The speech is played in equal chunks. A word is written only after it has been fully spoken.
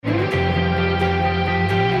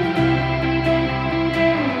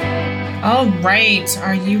All right,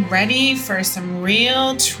 are you ready for some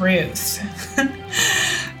real truth?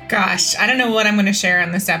 Gosh, I don't know what I'm going to share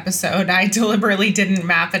in this episode. I deliberately didn't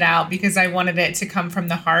map it out because I wanted it to come from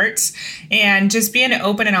the heart and just be an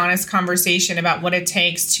open and honest conversation about what it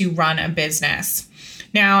takes to run a business.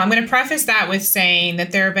 Now, I'm going to preface that with saying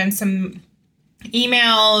that there have been some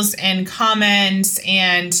emails and comments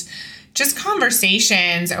and just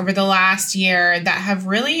conversations over the last year that have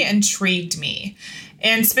really intrigued me.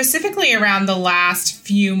 And specifically around the last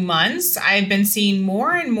few months, I've been seeing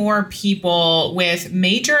more and more people with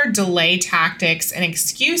major delay tactics and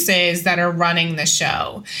excuses that are running the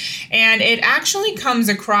show. And it actually comes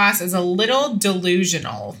across as a little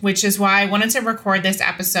delusional, which is why I wanted to record this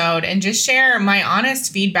episode and just share my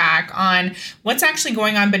honest feedback on what's actually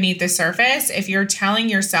going on beneath the surface if you're telling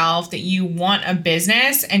yourself that you want a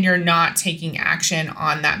business and you're not taking action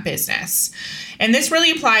on that business. And this really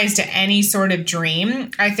applies to any sort of dream.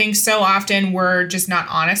 I think so often we're just not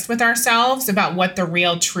honest with ourselves about what the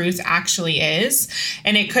real truth actually is.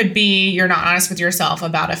 And it could be you're not honest with yourself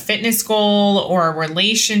about a fitness goal or a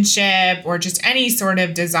relationship or just any sort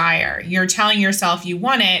of desire. You're telling yourself you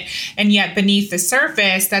want it, and yet beneath the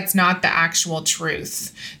surface, that's not the actual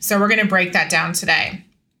truth. So we're going to break that down today.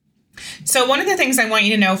 So one of the things I want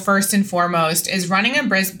you to know first and foremost is running a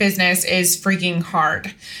business is freaking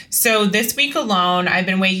hard. So this week alone, I've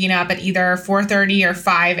been waking up at either 4:30 or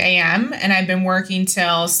 5 a.m. and I've been working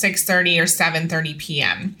till 6:30 or 7:30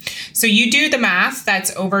 p.m. So you do the math,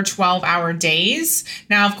 that's over 12-hour days.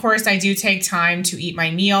 Now, of course, I do take time to eat my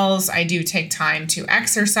meals. I do take time to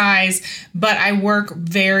exercise, but I work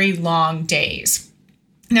very long days.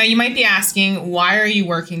 Now, you might be asking, why are you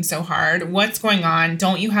working so hard? What's going on?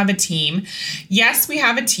 Don't you have a team? Yes, we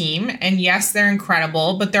have a team, and yes, they're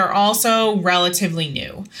incredible, but they're also relatively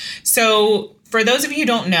new. So for those of you who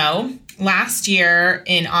don't know, last year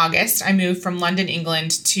in August, I moved from London,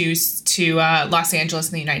 England to Los Angeles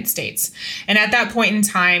in the United States. And at that point in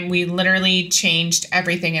time, we literally changed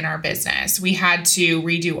everything in our business. We had to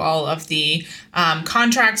redo all of the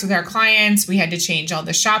contracts with our clients. We had to change all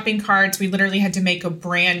the shopping carts. We literally had to make a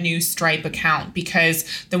brand new Stripe account because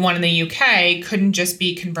the one in the UK couldn't just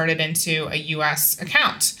be converted into a US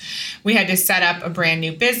account. We had to set up a brand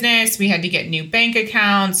new business. We had to get new bank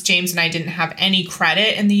accounts. James and I didn't have any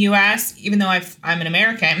credit in the US, even though I'm an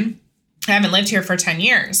American. I haven't lived here for 10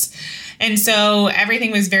 years. And so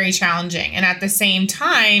everything was very challenging. And at the same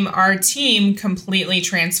time, our team completely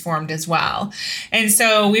transformed as well. And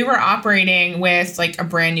so we were operating with like a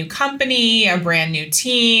brand new company, a brand new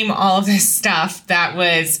team, all of this stuff that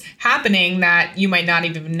was happening that you might not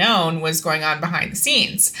even have known was going on behind the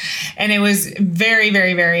scenes. And it was very,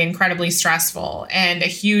 very, very incredibly stressful and a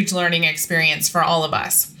huge learning experience for all of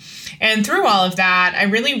us. And through all of that, I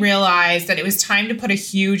really realized that it was time to put a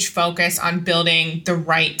huge focus on building the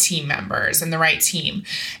right team members and the right team.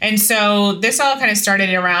 And so this all kind of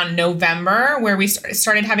started around November, where we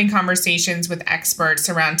started having conversations with experts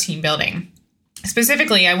around team building.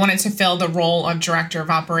 Specifically, I wanted to fill the role of director of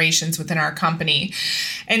operations within our company.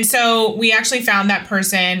 And so we actually found that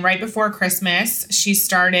person right before Christmas. She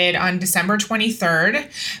started on December 23rd.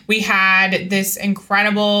 We had this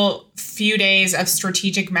incredible few days of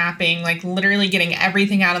strategic mapping, like literally getting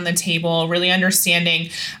everything out on the table, really understanding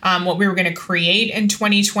what we were going to create in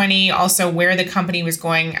 2020, also where the company was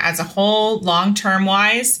going as a whole, long-term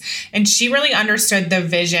wise. And she really understood the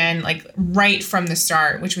vision like right from the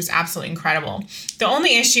start, which was absolutely incredible. The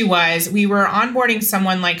only issue was we were onboarding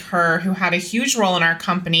someone like her who had a huge role in our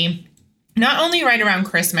company, not only right around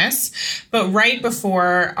Christmas, but right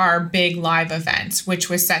before our big live event, which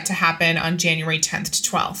was set to happen on January 10th to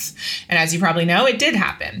 12th. And as you probably know, it did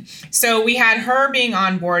happen. So we had her being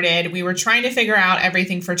onboarded. We were trying to figure out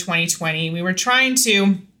everything for 2020. We were trying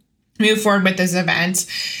to move forward with this event.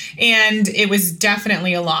 And it was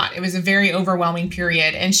definitely a lot. It was a very overwhelming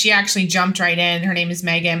period. And she actually jumped right in. Her name is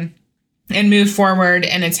Megan, and moved forward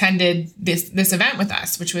and attended this event with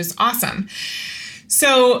us, which was awesome.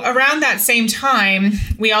 So around that same time,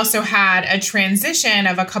 we also had a transition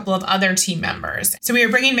of a couple of other team members. So we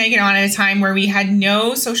were bringing Megan on at a time where we had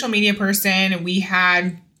no social media person. We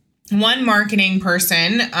had one marketing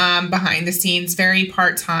person behind the scenes, very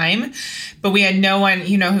part-time, but we had no one,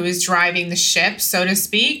 who was driving the ship, so to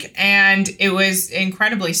speak. And it was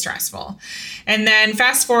incredibly stressful. And then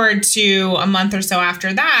fast forward to a month or so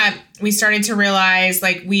after that, we started to realize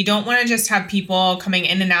we don't want to just have people coming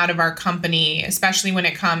in and out of our company, especially when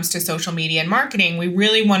it comes to social media and marketing. We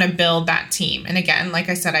really want to build that team. And again, like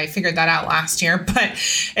I said, I figured that out last year, but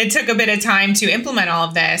it took a bit of time to implement all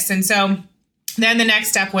of this. And so Then the next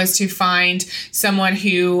step was to find someone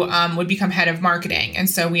who would become head of marketing. And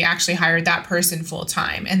so we actually hired that person full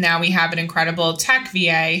time. And now we have an incredible tech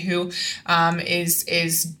VA who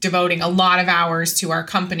is devoting a lot of hours to our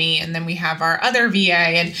company. And then we have our other VA,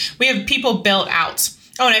 and we have people built out.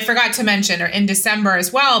 Oh, and I forgot to mention, in December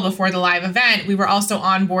as well, before the live event, we were also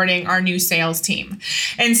onboarding our new sales team.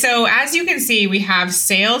 And so as you can see, we have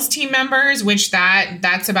sales team members, which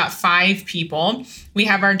that's about 5 people. We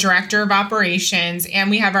have our director of operations,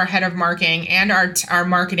 and we have our head of marketing and our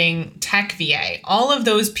marketing tech VA. All of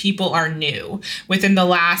those people are new within the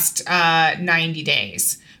last 90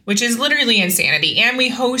 days. Which is literally insanity. And we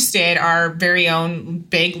hosted our very own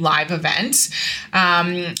big live event.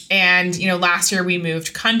 And, last year we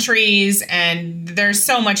moved countries, and there's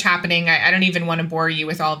so much happening. I don't even want to bore you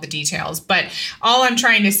with all of the details. But all I'm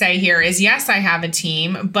trying to say here is, yes, I have a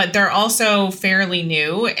team, but they're also fairly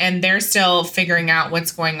new, and they're still figuring out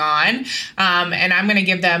what's going on. And I'm going to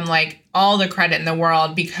give them all the credit in the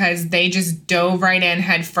world, because they just dove right in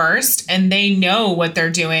head first, and they know what they're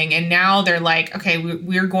doing. And now they're like, okay,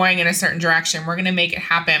 we're going in a certain direction. We're going to make it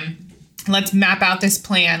happen. Let's map out this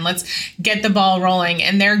plan. Let's get the ball rolling.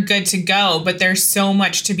 And they're good to go. But there's so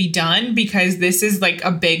much to be done, because this is like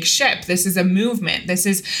a big ship. This is a movement. This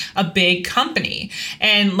is a big company.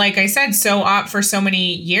 And like I said, for so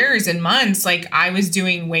many years and months, I was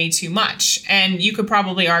doing way too much. And you could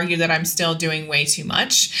probably argue that I'm still doing way too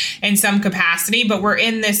much in some capacity. But we're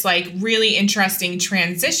in this really interesting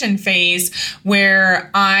transition phase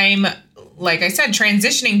where I'm, like I said,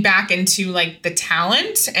 transitioning back into the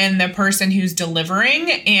talent and the person who's delivering.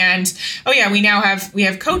 And we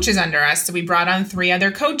have coaches under us. So we brought on 3 other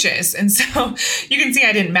coaches. And so you can see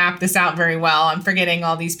I didn't map this out very well. I'm forgetting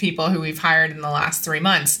all these people who we've hired in the last 3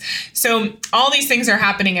 months. So all these things are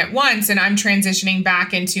happening at once, and I'm transitioning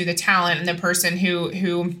back into the talent and the person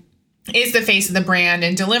who is the face of the brand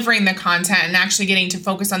and delivering the content and actually getting to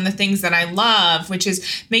focus on the things that I love, which is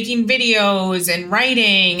making videos and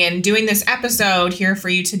writing and doing this episode here for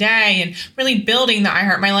you today, and really building the I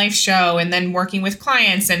Heart My Life show, and then working with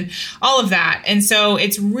clients and all of that. And so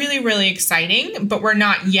it's really, really exciting, but we're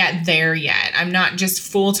not yet there yet. I'm not just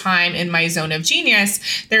full-time in my zone of genius.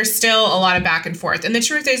 There's still a lot of back and forth. And the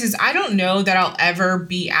truth is I don't know that I'll ever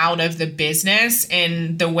be out of the business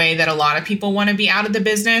in the way that a lot of people want to be out of the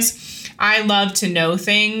business. I love to know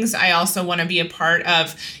things. I also want to be a part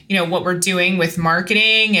of, what we're doing with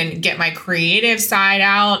marketing and get my creative side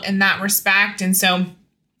out in that respect. And so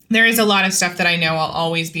there is a lot of stuff that I know I'll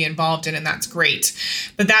always be involved in, and that's great.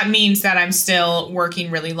 But that means that I'm still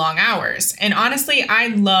working really long hours. And honestly, I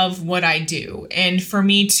love what I do. And for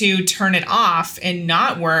me to turn it off and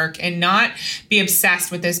not work and not be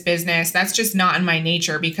obsessed with this business, that's just not in my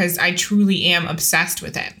nature, because I truly am obsessed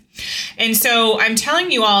with it. And so I'm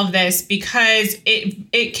telling you all of this because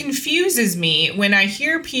it confuses me when I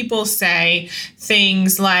hear people say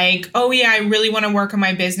things like, oh yeah, I really want to work on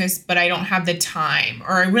my business, but I don't have the time.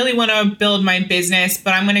 Or I really want to build my business,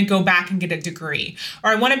 but I'm going to go back and get a degree.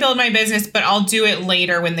 Or I want to build my business, but I'll do it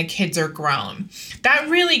later when the kids are grown. That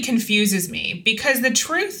really confuses me, because the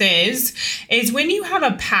truth is when you have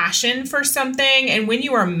a passion for something and when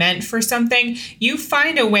you are meant for something, you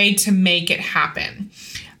find a way to make it happen.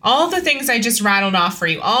 All the things I just rattled off for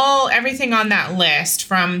you, everything on that list,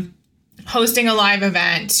 from hosting a live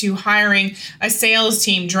event to hiring a sales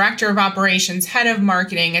team, director of operations, head of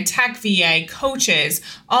marketing, a tech VA, coaches,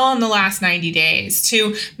 all in the last 90 days,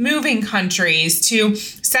 to moving countries, to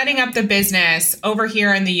setting up the business over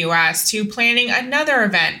here in the US, to planning another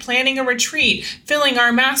event, planning a retreat, filling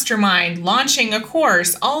our mastermind, launching a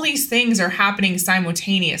course. All these things are happening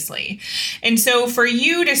simultaneously. And so for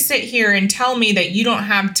you to sit here and tell me that you don't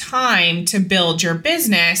have time to build your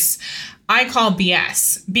business, I call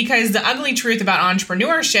BS, because the ugly truth about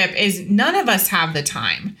entrepreneurship is none of us have the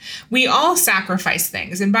time. We all sacrifice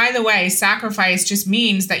things. And by the way, sacrifice just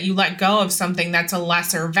means that you let go of something that's a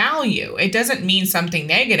lesser value. It doesn't mean something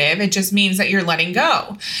negative. It just means that you're letting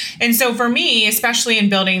go. And so for me, especially in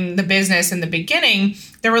building the business in the beginning,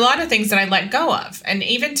 there were a lot of things that I let go of. And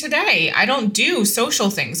even today, I don't do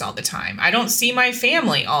social things all the time. I don't see my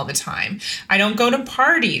family all the time. I don't go to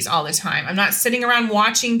parties all the time. I'm not sitting around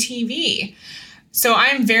watching TV. So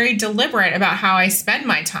I'm very deliberate about how I spend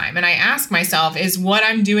my time. And I ask myself, is what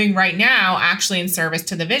I'm doing right now actually in service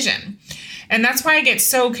to the vision? And that's why I get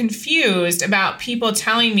so confused about people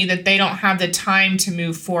telling me that they don't have the time to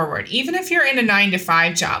move forward. Even if you're in a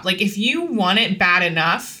 9-to-5 job, if you want it bad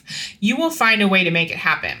enough, you will find a way to make it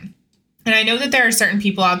happen. And I know that there are certain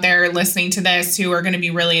people out there listening to this who are going to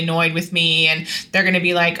be really annoyed with me, and they're going to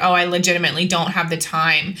be like, oh, I legitimately don't have the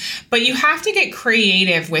time. But you have to get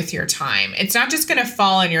creative with your time. It's not just going to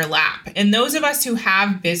fall in your lap. And those of us who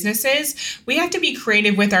have businesses, we have to be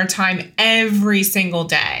creative with our time every single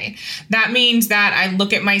day. That means that I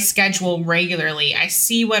look at my schedule regularly. I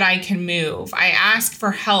see what I can move. I ask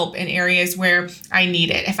for help in areas where I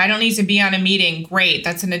need it. If I don't need to be on a meeting, great.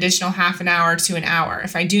 That's an additional half an hour to an hour.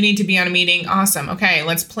 If I do need to be on a meeting, awesome. Okay,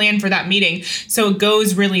 let's plan for that meeting so it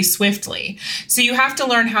goes really swiftly. So you have to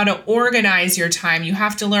learn how to organize your time. You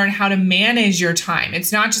have to learn how to manage your time.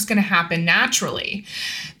 It's not just going to happen naturally.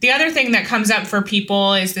 The other thing that comes up for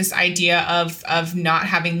people is this idea of not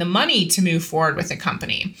having the money to move forward with a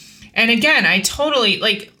company. And again, I totally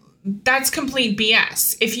that's complete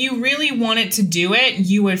BS. If you really wanted to do it,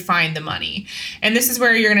 you would find the money. And this is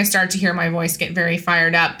where you're going to start to hear my voice get very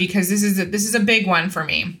fired up, because this is a big one for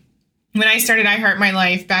me. When I started I Heart My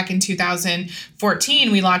Life back in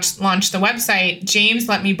 2014, we launched the website. James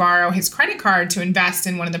let me borrow his credit card to invest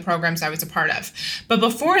in one of the programs I was a part of. But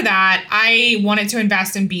before that, I wanted to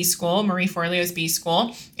invest in B School, Marie Forleo's B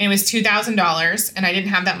School, and it was $2,000, and I didn't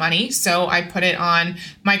have that money, so I put it on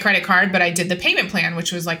my credit card, but I did the payment plan,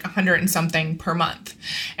 which was like $100 and something per month.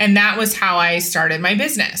 And that was how I started my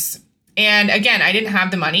business. And again, I didn't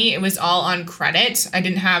have the money. It was all on credit. I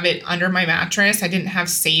didn't have it under my mattress. I didn't have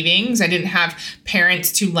savings. I didn't have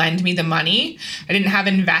parents to lend me the money. I didn't have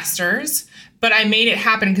investors. But I made it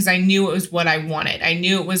happen because I knew it was what I wanted. I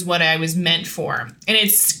knew it was what I was meant for. And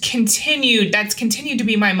that's continued to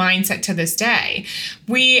be my mindset to this day.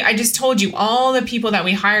 I just told you all the people that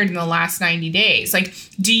we hired in the last 90 days. Like,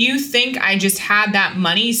 do you think I just had that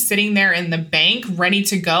money sitting there in the bank ready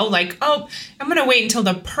to go? Like, oh, I'm going to wait until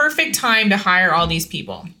the perfect time to hire all these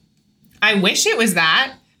people. I wish it was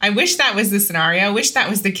that. I wish that was the scenario. I wish that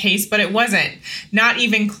was the case, but it wasn't. Not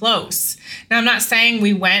even close. Now, I'm not saying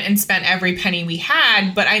we went and spent every penny we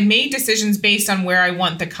had, but I made decisions based on where I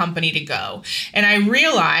want the company to go. And I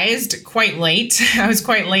realized quite late, I was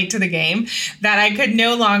quite late to the game, that I could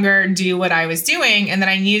no longer do what I was doing and that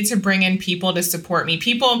I needed to bring in people to support me.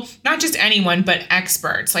 People, not just anyone, but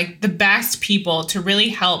experts, like the best people to really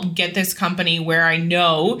help get this company where I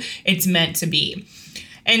know it's meant to be.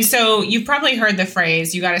 And so you've probably heard the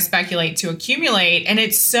phrase, you got to speculate to accumulate. And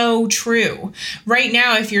it's so true. Right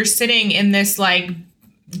now, if you're sitting in this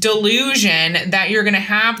delusion that you're going to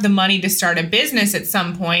have the money to start a business at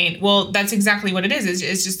some point, well, that's exactly what it is.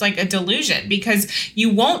 It's just like a delusion, because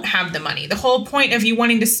you won't have the money. The whole point of you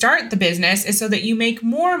wanting to start the business is so that you make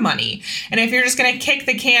more money. And if you're just going to kick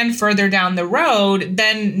the can further down the road,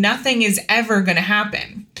 then nothing is ever going to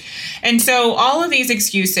happen. And so all of these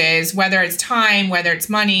excuses, whether it's time, whether it's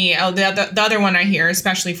money, the other one I hear,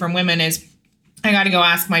 especially from women, is I got to go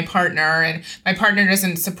ask my partner, and my partner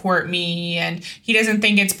doesn't support me, and he doesn't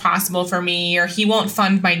think it's possible for me, or he won't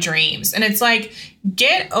fund my dreams. And it's like,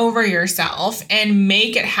 get over yourself and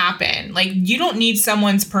make it happen. Like, you don't need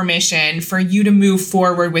someone's permission for you to move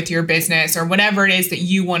forward with your business or whatever it is that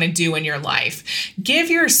you want to do in your life.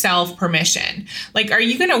 Give yourself permission. Like, are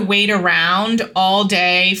you going to wait around all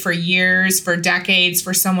day for years, for decades,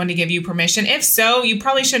 for someone to give you permission? If so, you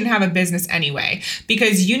probably shouldn't have a business anyway,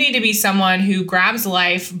 because you need to be someone who grabs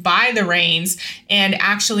life by the reins and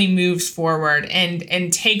actually moves forward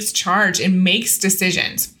and takes charge and makes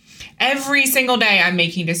decisions. Every single day I'm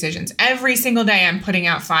making decisions. Every single day I'm putting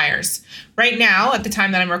out fires. Right now, at the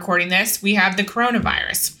time that I'm recording this, we have the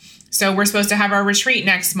coronavirus. So we're supposed to have our retreat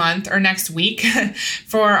next month or next week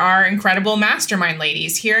for our incredible mastermind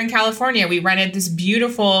ladies. Here in California, we rented this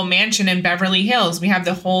beautiful mansion in Beverly Hills. We have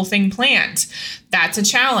the whole thing planned. That's a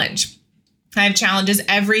challenge. I have challenges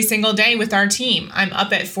every single day with our team. I'm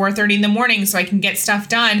up at 4:30 in the morning so I can get stuff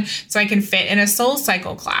done, so I can fit in a Soul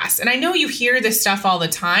Cycle class. And I know you hear this stuff all the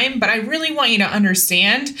time, but I really want you to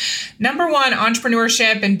understand, number one,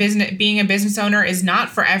 entrepreneurship and being a business owner is not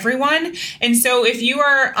for everyone. And so if you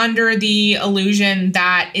are under the illusion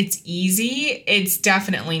that it's easy, it's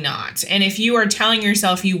definitely not. And if you are telling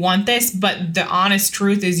yourself you want this, but the honest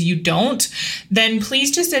truth is you don't, then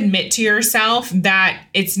please just admit to yourself that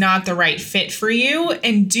it's not the right fit for you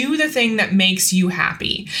and do the thing that makes you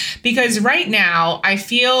happy. Because right now, I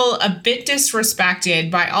feel a bit disrespected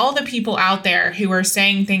by all the people out there who are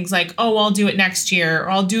saying things like, oh, I'll do it next year, or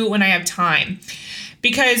I'll do it when I have time.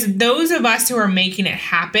 Because those of us who are making it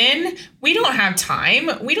happen, we don't have time.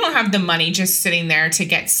 We don't have the money just sitting there to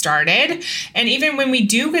get started. And even when we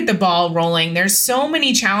do get the ball rolling, there's so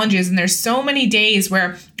many challenges and there's so many days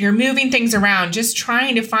where You're moving things around, just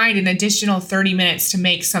trying to find an additional 30 minutes to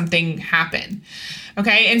make something happen.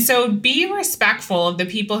 Okay. And so be respectful of the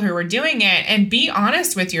people who are doing it and be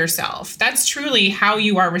honest with yourself. That's truly how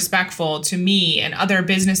you are respectful to me and other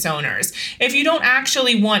business owners. If you don't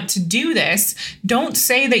actually want to do this, don't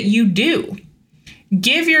say that you do.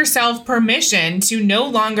 Give yourself permission to no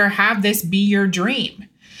longer have this be your dream.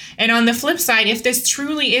 And on the flip side, if this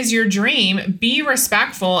truly is your dream, be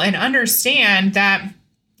respectful and understand that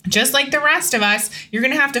just like the rest of us, you're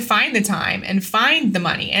going to have to find the time and find the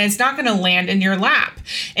money, and it's not going to land in your lap.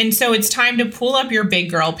 And so it's time to pull up your big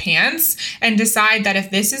girl pants and decide that if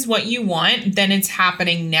this is what you want, then it's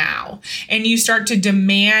happening now. And you start to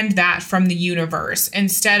demand that from the universe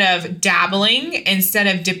instead of dabbling, instead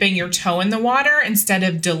of dipping your toe in the water, instead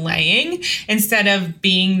of delaying, instead of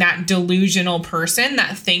being that delusional person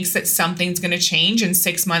that thinks that something's going to change in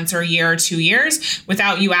 6 months or a year or 2 years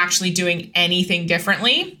without you actually doing anything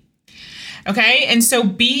differently. Okay. And so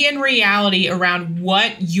be in reality around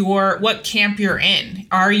what camp you're in.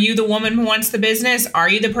 Are you the woman who wants the business? Are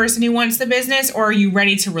you the person who wants the business? Or are you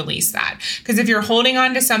ready to release that? Because if you're holding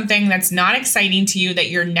on to something that's not exciting to you, that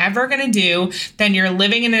you're never going to do, then you're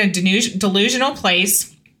living in a delusional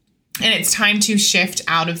place. And it's time to shift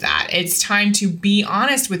out of that. It's time to be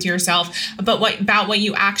honest with yourself about what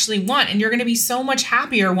you actually want. And you're going to be so much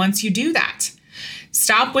happier once you do that.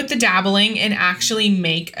 Stop with the dabbling and actually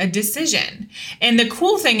make a decision. And the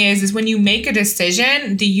cool thing is when you make a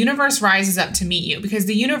decision, the universe rises up to meet you because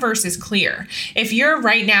the universe is clear. If you're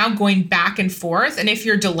right now going back and forth, and if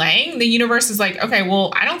you're delaying, the universe is like, okay,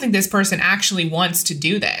 well, I don't think this person actually wants to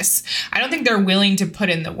do this. I don't think they're willing to put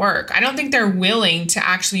in the work. I don't think they're willing to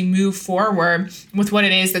actually move forward with what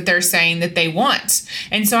it is that they're saying that they want.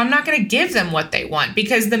 And so I'm not going to give them what they want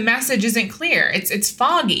because the message isn't clear. It's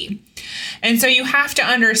foggy. And so you have to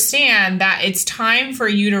understand that it's time for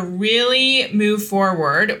you to really move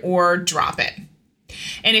forward or drop it.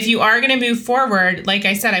 And if you are going to move forward, like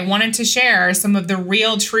I said, I wanted to share some of the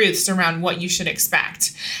real truths around what you should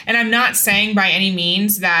expect. And I'm not saying by any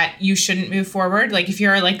means that you shouldn't move forward. Like if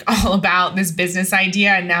you're like all about this business idea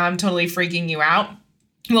and now I'm totally freaking you out,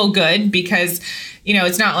 well, good, because,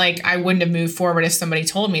 it's not like I wouldn't have moved forward if somebody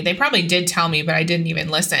told me. They probably did tell me, but I didn't even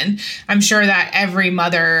listen. I'm sure that every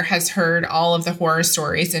mother has heard all of the horror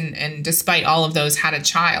stories and despite all of those had a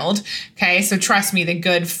child. Okay, so trust me, the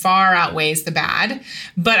good far outweighs the bad.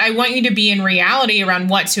 But I want you to be in reality around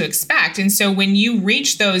what to expect. And so when you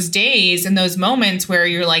reach those days and those moments where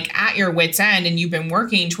you're like at your wit's end and you've been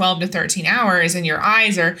working 12 to 13 hours and your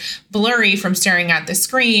eyes are blurry from staring at the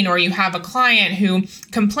screen, or you have a client who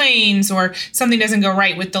complains or something doesn't go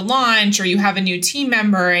right with the launch, or you have a new team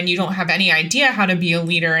member and you don't have any idea how to be a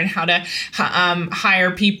leader and how to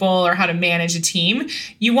hire people or how to manage a team,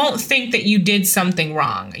 you won't think that you did something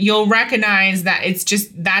wrong. You'll recognize that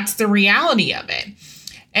that's the reality of it.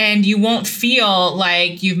 And you won't feel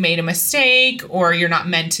like you've made a mistake or you're not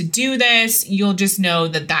meant to do this. You'll just know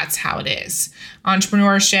that that's how it is.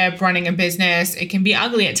 Entrepreneurship, running a business, it can be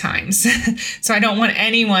ugly at times. So I don't want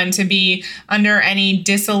anyone to be under any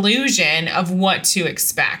disillusion of what to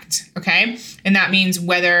expect. Okay. And that means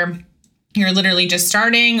whether you're literally just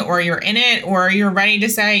starting or you're in it or you're ready to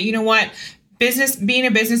say, you know what? Being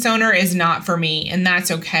a business owner is not for me, and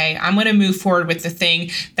that's okay. I'm going to move forward with the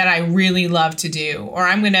thing that I really love to do, or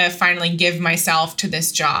I'm going to finally give myself to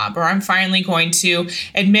this job, or I'm finally going to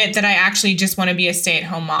admit that I actually just want to be a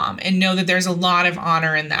stay-at-home mom and know that there's a lot of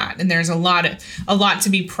honor in that, and there's a lot to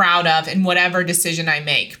be proud of in whatever decision I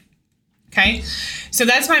make. Okay, so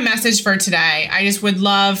that's my message for today. I just would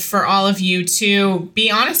love for all of you to be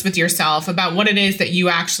honest with yourself about what it is that you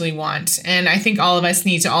actually want. And I think all of us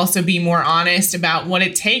need to also be more honest about what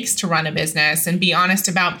it takes to run a business and be honest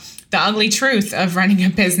about the ugly truth of running a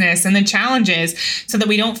business and the challenges so that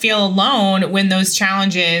we don't feel alone when those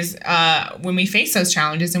challenges, when we face those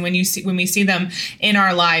challenges and when we see them in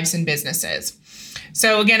our lives and businesses.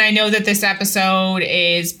 So again, I know that this episode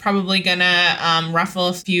is probably going to ruffle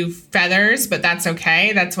a few feathers, but that's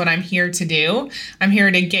okay. That's what I'm here to do. I'm here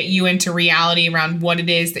to get you into reality around what it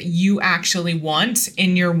is that you actually want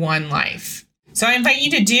in your one life. So I invite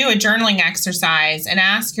you to do a journaling exercise and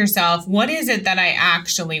ask yourself, what is it that I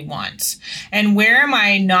actually want? And where am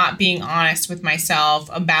I not being honest with myself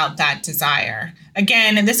about that desire?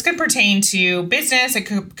 Again, this could pertain to business. It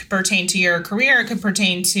could pertain to your career. It could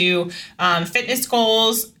pertain to fitness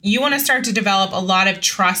goals. You want to start to develop a lot of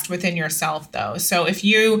trust within yourself, though. So if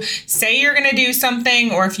you say you're going to do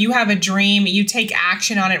something, or if you have a dream, you take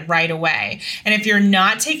action on it right away. And if you're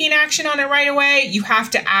not taking action on it right away, you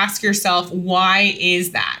have to ask yourself, why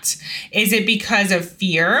is that? Is it because of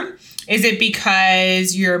fear? Is it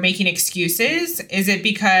because you're making excuses? Is it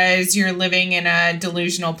because you're living in a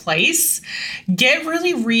delusional place? Get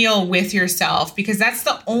really real with yourself, because that's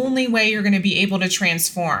the only way you're going to be able to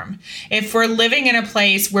transform. If we're living in a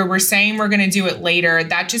place where we're saying we're going to do it later,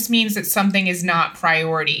 that just means that something is not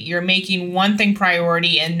priority. You're making one thing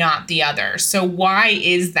priority and not the other. So why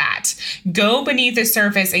is that? Go beneath the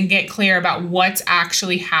surface and get clear about what's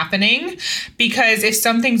actually happening, because if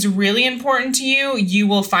something's really important to you, you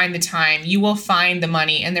will find the time, you will find the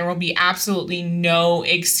money, and there will be absolutely no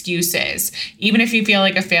excuses. Even if you feel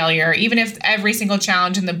like a failure, even if every single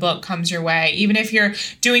challenge in the book comes your way, even if you're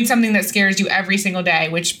doing something that scares you every single day,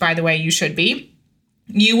 which by the way, you should be,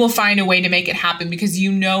 you will find a way to make it happen, because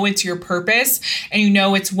you know it's your purpose and you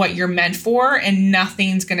know it's what you're meant for, and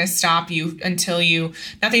nothing's going to stop you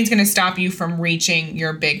nothing's going to stop you from reaching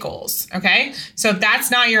your big goals. Okay. So if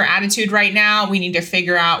that's not your attitude right now, we need to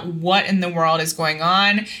figure out what in the world is going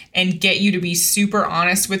on and get you to be super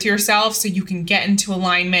honest with yourself so you can get into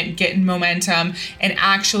alignment, get in momentum, and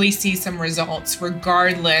actually see some results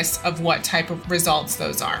regardless of what type of results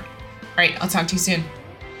those are. All right. I'll talk to you soon.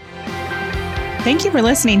 Thank you for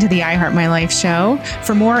listening to the I Heart My Life show.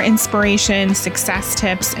 For more inspiration, success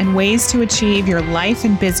tips, and ways to achieve your life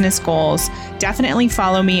and business goals, definitely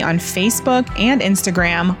follow me on Facebook and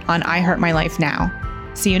Instagram on I Heart My Life Now.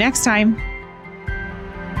 See you next time.